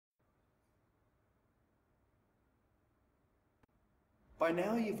By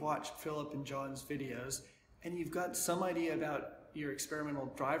now you've watched Philip and John's videos, and you've got some idea about your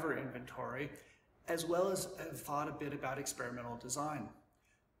experimental driver inventory, as well as have thought a bit about experimental design.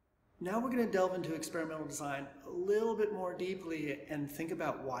 Now we're going to delve into experimental design a little bit more deeply and think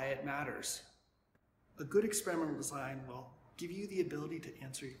about why it matters. A good experimental design will give you the ability to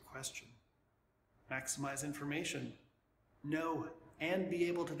answer your question, maximize information, know and be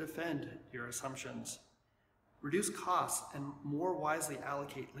able to defend your assumptions, reduce costs and more wisely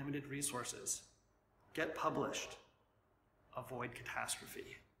allocate limited resources, get published, avoid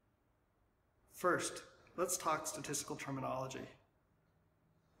catastrophe. First, let's talk statistical terminology.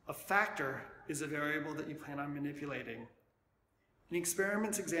 A factor is a variable that you plan on manipulating. In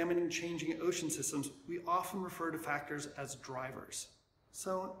experiments examining changing ocean systems, we often refer to factors as drivers.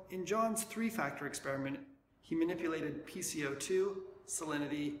 So in John's 3-factor experiment, he manipulated PCO2,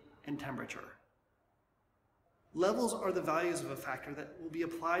 salinity, and temperature. Levels are the values of a factor that will be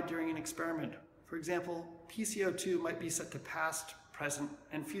applied during an experiment. For example, PCO2 might be set to past, present,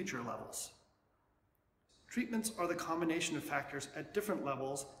 and future levels. Treatments are the combination of factors at different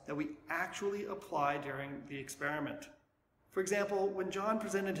levels that we actually apply during the experiment. For example, when John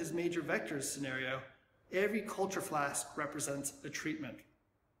presented his major vectors scenario, every culture flask represents a treatment.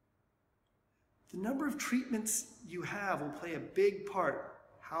 The number of treatments you have will play a big part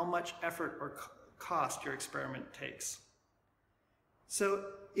how much effort or cost your experiment takes. So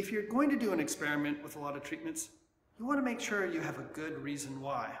if you're going to do an experiment with a lot of treatments, you want to make sure you have a good reason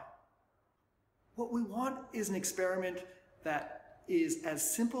why. What we want is an experiment that is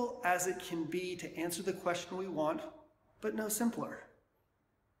as simple as it can be to answer the question we want, but no simpler.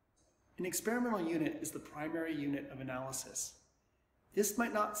 An experimental unit is the primary unit of analysis. This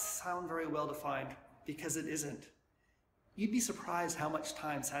might not sound very well defined because it isn't. You'd be surprised how much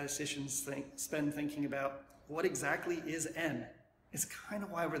time statisticians spend thinking about what exactly is N. It's kind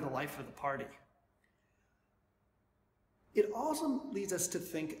of why we're the life of the party. It also leads us to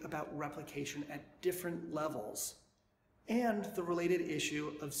think about replication at different levels and the related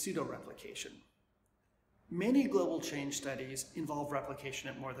issue of pseudo-replication. Many global change studies involve replication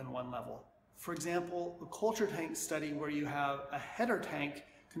at more than one level. For example, a culture tank study where you have a header tank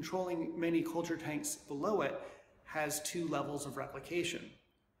controlling many culture tanks below it has 2 levels of replication.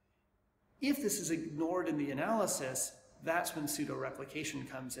 If this is ignored in the analysis, that's when pseudo-replication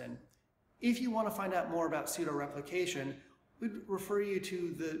comes in. If you want to find out more about pseudo-replication, we'd refer you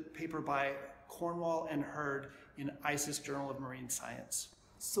to the paper by Cornwall and Hurd in ICIS Journal of Marine Science.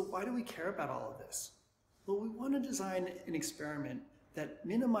 So why do we care about all of this? Well, we want to design an experiment that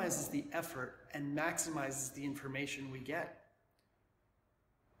minimizes the effort and maximizes the information we get.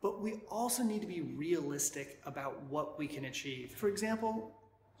 But we also need to be realistic about what we can achieve. For example,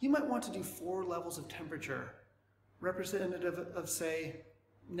 you might want to do 4 levels of temperature, representative of, say,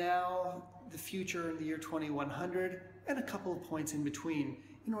 now, the future in the year 2100, and a couple of points in between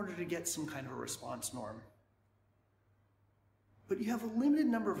in order to get some kind of a response norm. But you have a limited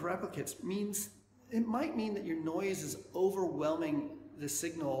number of replicates. It might mean that your noise is overwhelming the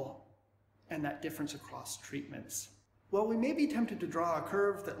signal and that difference across treatments. While we may be tempted to draw a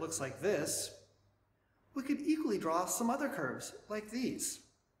curve that looks like this, we could equally draw some other curves like these.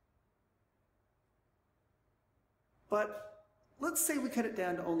 But let's say we cut it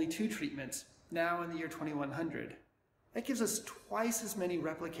down to only 2 treatments, now in the year 2100. That gives us twice as many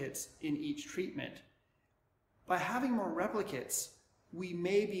replicates in each treatment. By having more replicates, we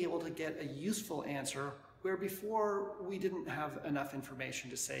may be able to get a useful answer where before we didn't have enough information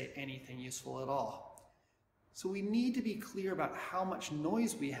to say anything useful at all. So we need to be clear about how much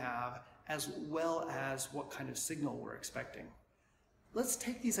noise we have as well as what kind of signal we're expecting. Let's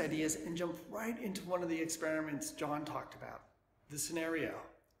take these ideas and jump right into one of the experiments John talked about, the scenario.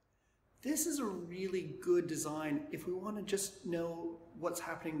 This is a really good design if we want to just know what's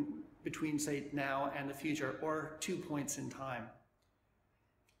happening between, say, now and the future, or 2 points in time.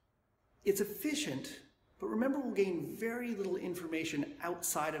 It's efficient, but remember we'll gain very little information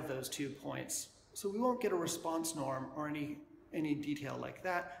outside of those 2 points. So we won't get a response norm or any detail like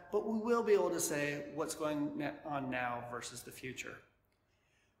that, but we will be able to say what's going on now versus the future.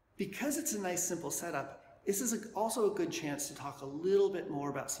 Because it's a nice simple setup, this is also a good chance to talk a little bit more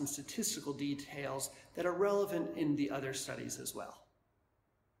about some statistical details that are relevant in the other studies as well.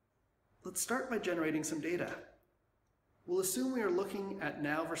 Let's start by generating some data. We'll assume we are looking at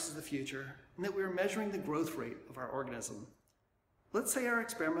now versus the future and that we are measuring the growth rate of our organism. Let's say our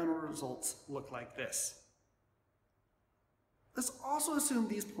experimental results look like this. Let's also assume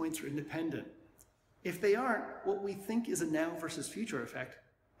these points are independent. If they aren't, what we think is a now versus future effect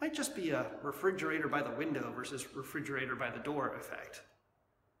Might just be a refrigerator by the window versus refrigerator by the door effect.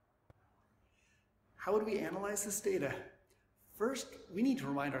 How would we analyze this data? First, we need to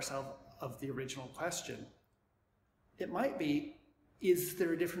remind ourselves of the original question. It might be, is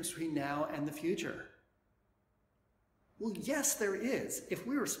there a difference between now and the future? Well, yes, there is. If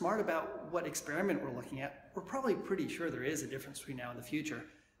we were smart about what experiment we're looking at, we're probably pretty sure there is a difference between now and the future.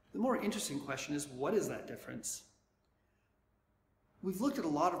 The more interesting question is, what is that difference? We've looked at a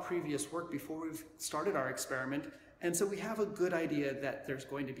lot of previous work before we've started our experiment, and so we have a good idea that there's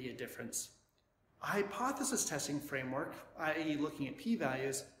going to be a difference. A hypothesis testing framework, i.e. looking at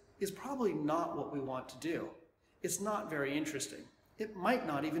p-values, is probably not what we want to do. It's not very interesting. It might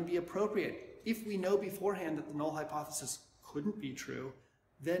not even be appropriate. If we know beforehand that the null hypothesis couldn't be true,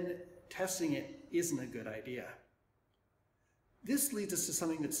 then testing it isn't a good idea. This leads us to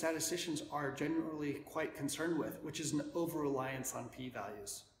something that statisticians are generally quite concerned with, which is an over-reliance on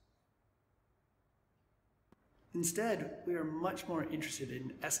p-values. Instead, we are much more interested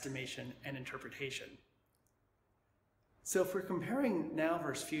in estimation and interpretation. So if we're comparing now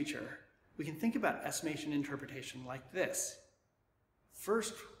versus future, we can think about estimation and interpretation like this.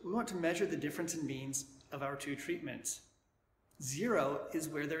 First, we want to measure the difference in means of our two treatments. 0 is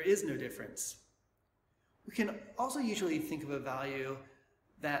where there is no difference. We can also usually think of a value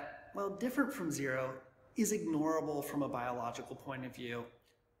that, while different from 0, is ignorable from a biological point of view,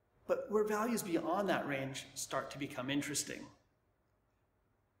 but where values beyond that range start to become interesting.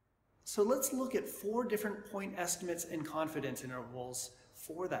 So let's look at 4 different point estimates and confidence intervals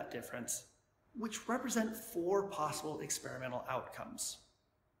for that difference, which represent 4 possible experimental outcomes.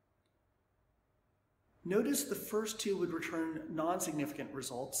 Notice the first 2 would return non-significant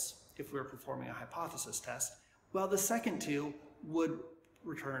results if we were performing a hypothesis test, while the second 2 would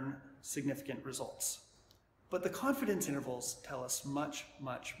return significant results. But the confidence intervals tell us much,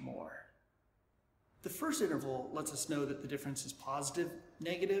 much more. The first interval lets us know that the difference is positive,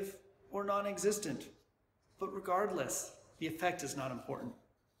 negative, or non-existent. But regardless, the effect is not important.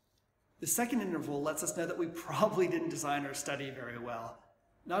 The second interval lets us know that we probably didn't design our study very well.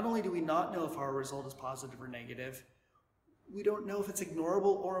 Not only do we not know if our result is positive or negative, we don't know if it's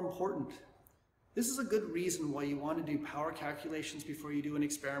ignorable or important. This is a good reason why you want to do power calculations before you do an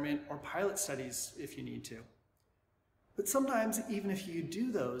experiment, or pilot studies if you need to. But sometimes, even if you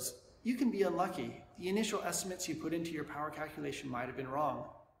do those, you can be unlucky. The initial estimates you put into your power calculation might have been wrong,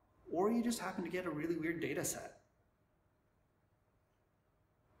 or you just happen to get a really weird data set.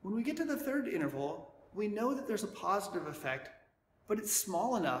 When we get to the third interval, we know that there's a positive effect, but it's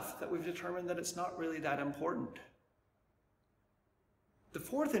small enough that we've determined that it's not really that important. The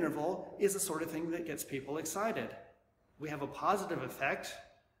fourth interval is the sort of thing that gets people excited. We have a positive effect,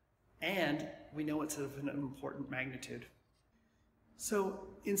 and we know it's of an important magnitude. So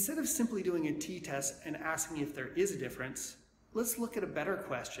instead of simply doing a t-test and asking if there is a difference, let's look at a better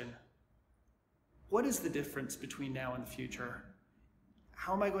question. What is the difference between now and the future?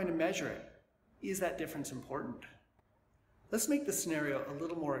 How am I going to measure it? Is that difference important? Let's make the scenario a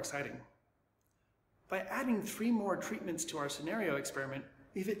little more exciting. By adding 3 more treatments to our scenario experiment,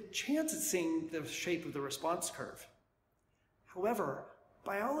 we have a chance at seeing the shape of the response curve. However,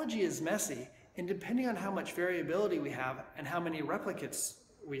 biology is messy, and depending on how much variability we have and how many replicates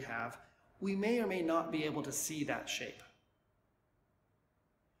we have, we may or may not be able to see that shape.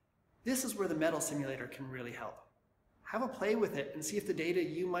 This is where the MEDDLE simulator can really help. Have a play with it and see if the data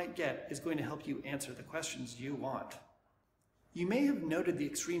you might get is going to help you answer the questions you want. You may have noted the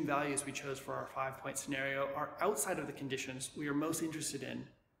extreme values we chose for our 5-point scenario are outside of the conditions we are most interested in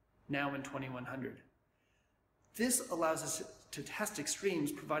now in 2100. This allows us to test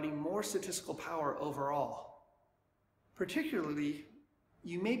extremes, providing more statistical power overall. Particularly,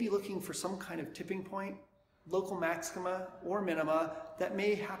 you may be looking for some kind of tipping point, local maxima or minima that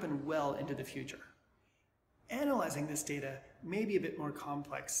may happen well into the future. Analyzing this data may be a bit more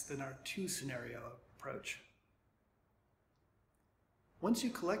complex than our 2-scenario approach. Once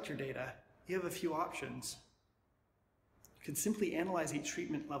you collect your data, you have a few options. You can simply analyze each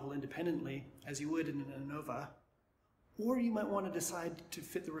treatment level independently, as you would in an ANOVA, or you might want to decide to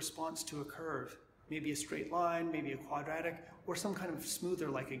fit the response to a curve, maybe a straight line, maybe a quadratic, or some kind of smoother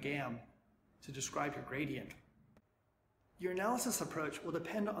like a GAM to describe your gradient. Your analysis approach will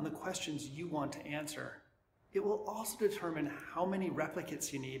depend on the questions you want to answer. It will also determine how many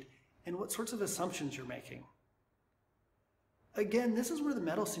replicates you need and what sorts of assumptions you're making. Again, this is where the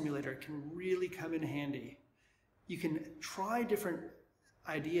MEDDLE simulator can really come in handy. You can try different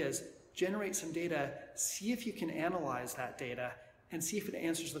ideas, generate some data, see if you can analyze that data, and see if it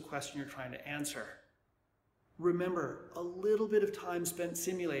answers the question you're trying to answer. Remember, a little bit of time spent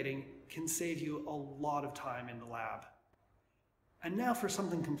simulating can save you a lot of time in the lab. And now for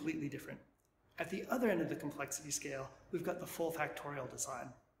something completely different. At the other end of the complexity scale, we've got the full factorial design.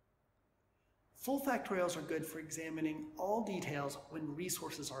 Full factorials are good for examining all details when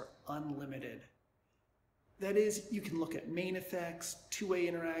resources are unlimited. That is, you can look at main effects, two-way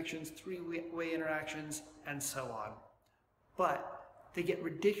interactions, three-way interactions, and so on. But they get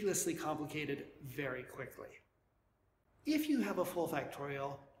ridiculously complicated very quickly. If you have a full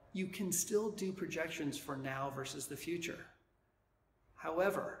factorial, you can still do projections for now versus the future.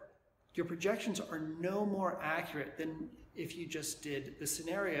 However, your projections are no more accurate than if you just did the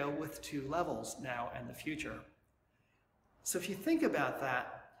scenario with two levels, now and the future. So if you think about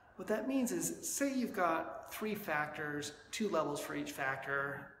that, what that means is, say you've got 3 factors, 2 levels for each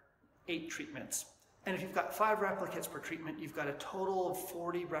factor, 8 treatments. And if you've got 5 replicates per treatment, you've got a total of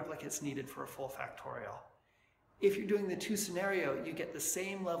 40 replicates needed for a full factorial. If you're doing the 2 scenario, you get the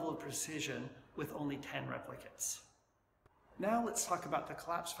same level of precision with only 10 replicates. Now let's talk about the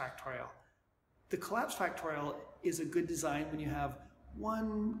collapse factorial. The collapse factorial is a good design when you have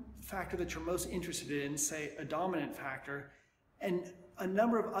one factor that you're most interested in, say a dominant factor, and a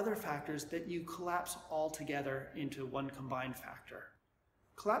number of other factors that you collapse all together into one combined factor.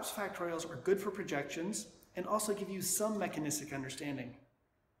 Collapse factorials are good for projections and also give you some mechanistic understanding.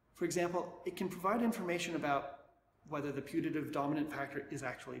 For example, it can provide information about whether the putative dominant factor is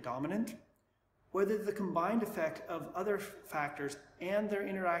actually dominant, whether the combined effect of other factors and their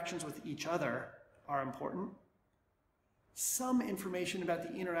interactions with each other are important, some information about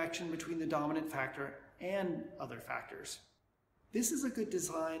the interaction between the dominant factor and other factors. This is a good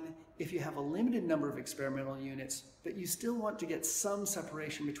design if you have a limited number of experimental units, but you still want to get some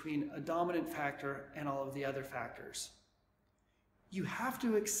separation between a dominant factor and all of the other factors. You have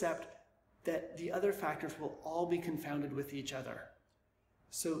to accept that the other factors will all be confounded with each other.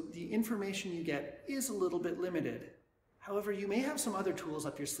 So the information you get is a little bit limited. However, you may have some other tools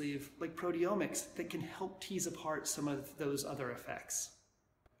up your sleeve, like proteomics, that can help tease apart some of those other effects.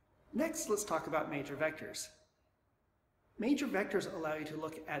 Next, let's talk about major vectors. Major vectors allow you to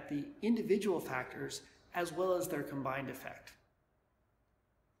look at the individual factors as well as their combined effect.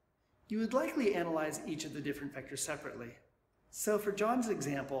 You would likely analyze each of the different vectors separately. So for John's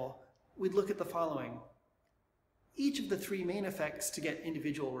example, we'd look at the following. Each of the 3 main effects to get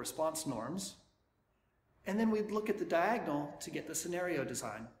individual response norms, and then we'd look at the diagonal to get the scenario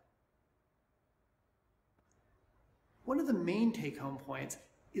design. One of the main take-home points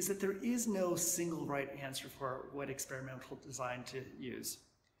is that there is no single right answer for what experimental design to use.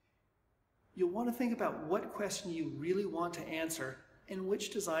 You'll want to think about what question you really want to answer and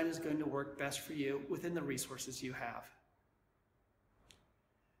which design is going to work best for you within the resources you have.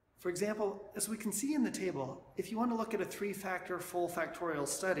 For example, as we can see in the table, if you want to look at a 3-factor full factorial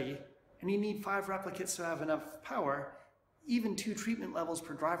study and you need 5 replicates to have enough power, even 2 treatment levels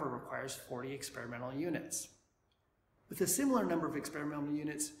per driver requires 40 experimental units. With a similar number of experimental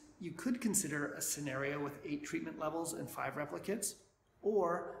units, you could consider a scenario with 8 treatment levels and 5 replicates,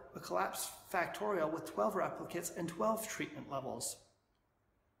 or a collapse factorial with 12 replicates and 12 treatment levels.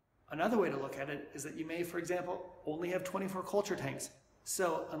 Another way to look at it is that you may, for example, only have 24 culture tanks,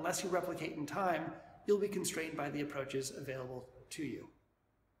 so unless you replicate in time, you'll be constrained by the approaches available to you.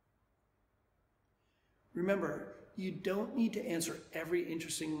 Remember, you don't need to answer every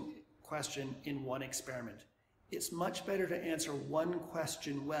interesting question in one experiment. It's much better to answer one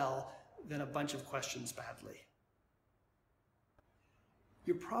question well than a bunch of questions badly.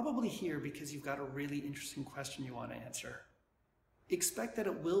 You're probably here because you've got a really interesting question you want to answer. Expect that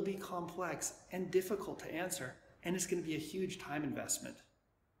it will be complex and difficult to answer, and it's going to be a huge time investment.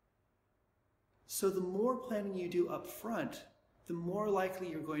 So the more planning you do up front, the more likely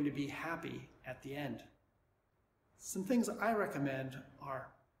you're going to be happy at the end. Some things I recommend are: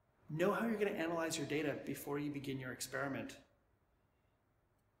 know how you're going to analyze your data before you begin your experiment.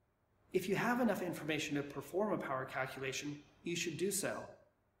 If you have enough information to perform a power calculation, you should do so.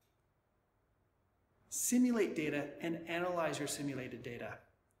 Simulate data and analyze your simulated data.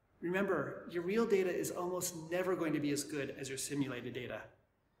 Remember, your real data is almost never going to be as good as your simulated data.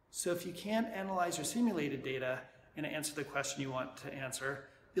 So if you can't analyze your simulated data and answer the question you want to answer,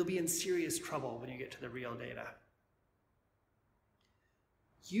 you'll be in serious trouble when you get to the real data.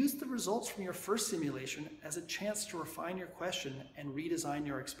 Use the results from your first simulation as a chance to refine your question and redesign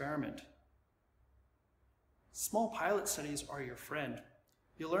your experiment. Small pilot studies are your friend.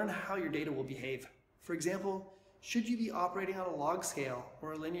 You'll learn how your data will behave. For example, should you be operating on a log scale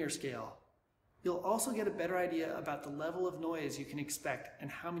or a linear scale? You'll also get a better idea about the level of noise you can expect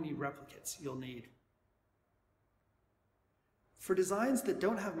and how many replicates you'll need. For designs that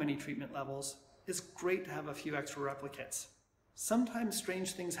don't have many treatment levels, it's great to have a few extra replicates. Sometimes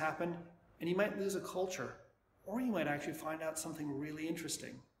strange things happen, and you might lose a culture, or you might actually find out something really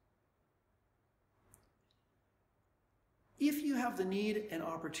interesting. If you have the need and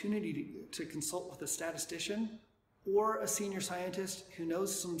opportunity to consult with a statistician or a senior scientist who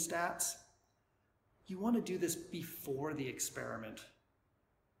knows some stats, you want to do this before the experiment.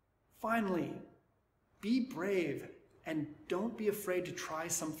 Finally, be brave and don't be afraid to try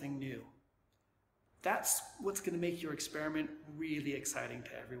something new. That's what's going to make your experiment really exciting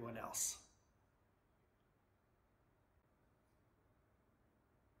to everyone else.